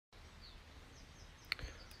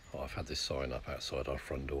Well, I've had this sign up outside our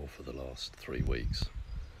front door for the last 3 weeks,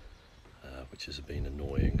 which has been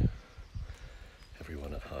annoying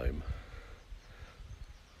everyone at home.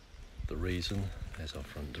 The reason is our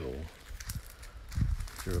front door.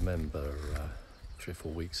 If you remember, 3 or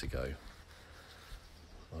 4 weeks ago,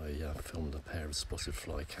 I filmed a pair of spotted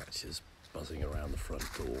flycatchers buzzing around the front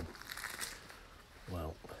door.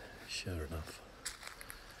 Well, sure enough,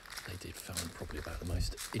 they did find probably about the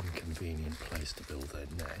most inconvenient place to build their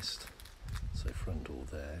nest. So front door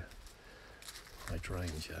there,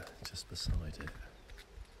 hydrangea just beside it,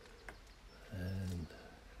 and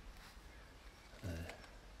there.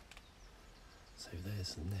 So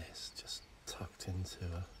there's the nest just tucked into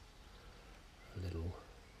a little,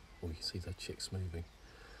 well, you can see the chicks moving.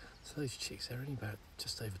 So those chicks, they're only about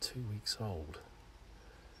just over 2 weeks old.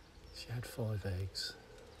 She had 5 eggs,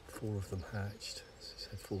 4 of them hatched. She's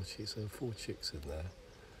had 4 chicks, so there are 4 chicks in there.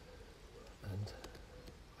 And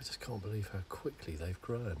I just can't believe how quickly they've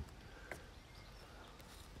grown.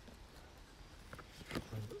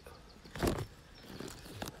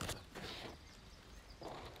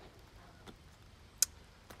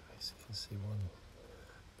 So you can see one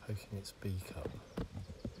poking its beak up.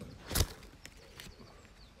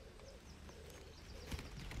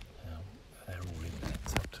 They're all in there,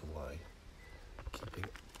 tucked away, keeping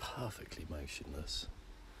perfectly motionless.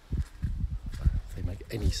 If they make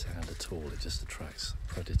any sound at all, it just attracts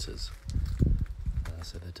predators.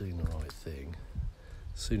 So they're doing the right thing.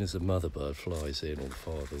 As soon as the mother bird flies in, or the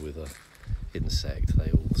father with an insect,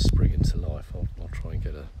 they all spring into life. I'll try and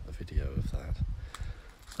get a video of that.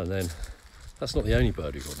 And then, that's not the only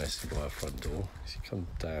bird who got nested by our front door. She comes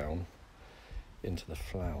down into the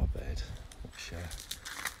flower bed, which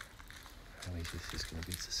how easy this is going to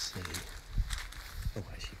be to see. Oh,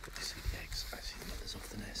 actually, you've got to see the eggs. Actually, the mother's off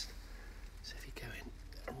the nest. So if you go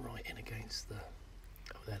in, right in against the,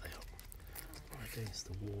 oh, there they are, right against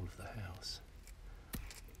the wall of the house,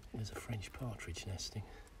 there's a French partridge nesting.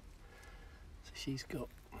 So she's got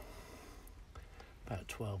about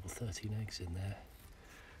 12 or 13 eggs in there.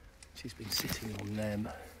 She's been sitting on them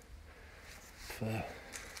for,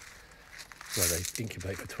 well, they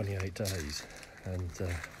incubate for 28 days. And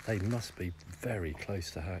they must be very close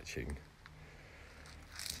to hatching.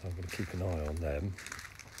 So I'm going to keep an eye on them.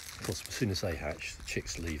 Of course, as soon as they hatch, the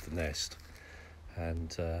chicks leave the nest and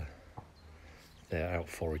they're out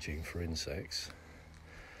foraging for insects.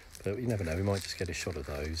 But you never know, we might just get a shot of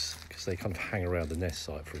those because they kind of hang around the nest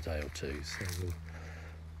site for a day or two. So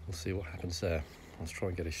we'll see what happens there. Let's try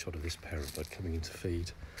and get a shot of this parent bird coming in to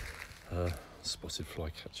feed spotted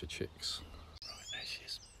flycatcher chicks. Right, there she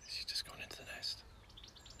is. She's just gone into the nest.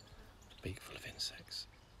 Beak full of insects.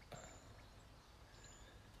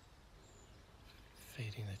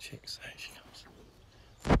 Feeding the chicks. There she comes.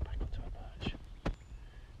 Back onto her perch.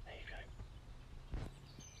 There you go.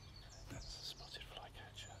 That's the spotted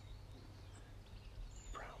flycatcher.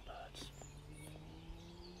 Brown birds.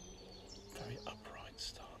 Very upright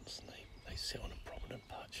stance, and they sit on a prominent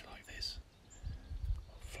perch like this.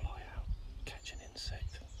 Fly out, catch an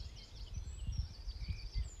insect,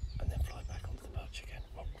 and then fly back onto the perch again.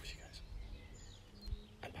 Oh, off she goes.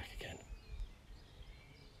 And back again.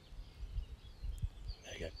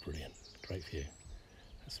 There you go, brilliant. Great view.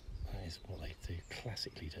 That is what they do,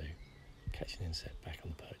 classically do. Catch an insect, back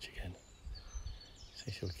on the perch again.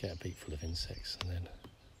 So she'll get a beak full of insects and then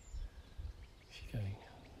she's going,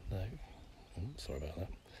 no, sorry about that.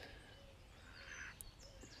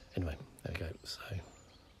 Anyway, there we go. So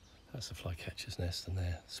that's the flycatcher's nest and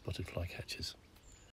they're spotted flycatchers.